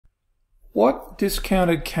What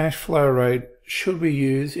discounted cash flow rate should we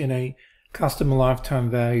use in a customer lifetime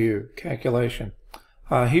value calculation?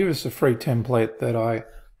 Here is the free template that I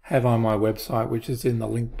have on my website, which is in the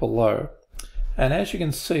link below. And as you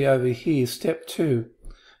can see over here, step 2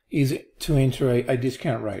 is to enter a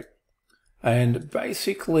discount rate. And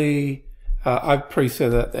basically, I've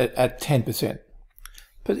preset that at 10%.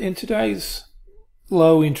 But in today's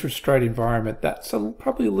low interest rate environment, that's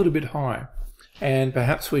probably a little bit high. And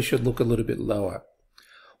perhaps we should look a little bit lower.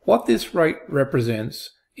 What this rate represents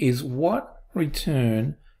is what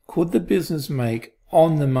return could the business make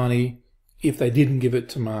on the money if they didn't give it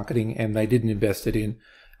to marketing and they didn't invest it in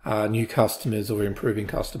new customers or improving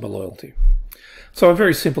customer loyalty. So a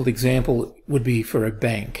very simple example would be for a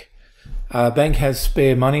bank. A bank has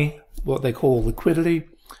spare money, what they call liquidity,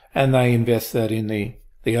 and they invest that in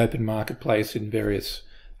the open marketplace in various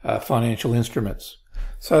financial instruments.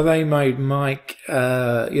 So they may make,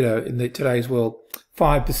 in today's world,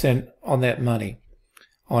 5% on that money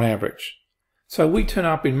on average. So we turn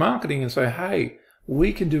up in marketing and say, hey,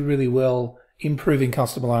 we can do really well improving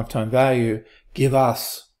customer lifetime value. Give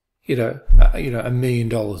us, $1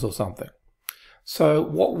 million or something. So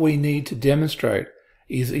what we need to demonstrate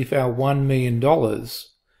is if our $1 million,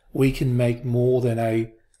 we can make more than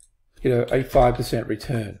a 5%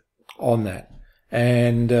 return on that.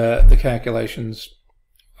 And the calculations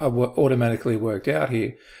are automatically worked out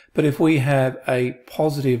here. But if we have a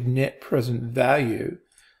positive net present value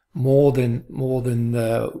more than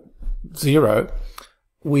 0,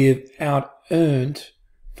 we've out-earned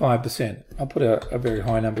 5%. I'll put a very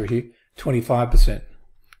high number here, 25%.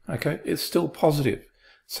 Okay, it's still positive.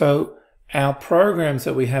 So our programs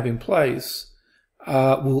that we have in place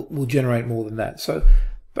will generate more than that. So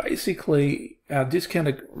basically, our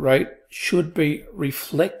discounted rate should be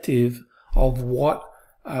reflective of what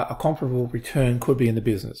a comparable return could be in the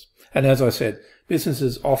business. And as I said,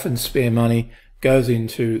 businesses often spare money, goes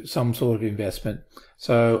into some sort of investment.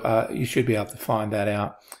 So you should be able to find that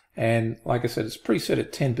out. And like I said, it's preset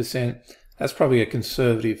at 10%. That's probably a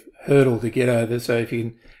conservative hurdle to get over. So if you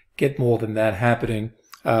can get more than that happening,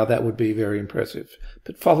 that would be very impressive.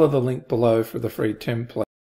 But follow the link below for the free template.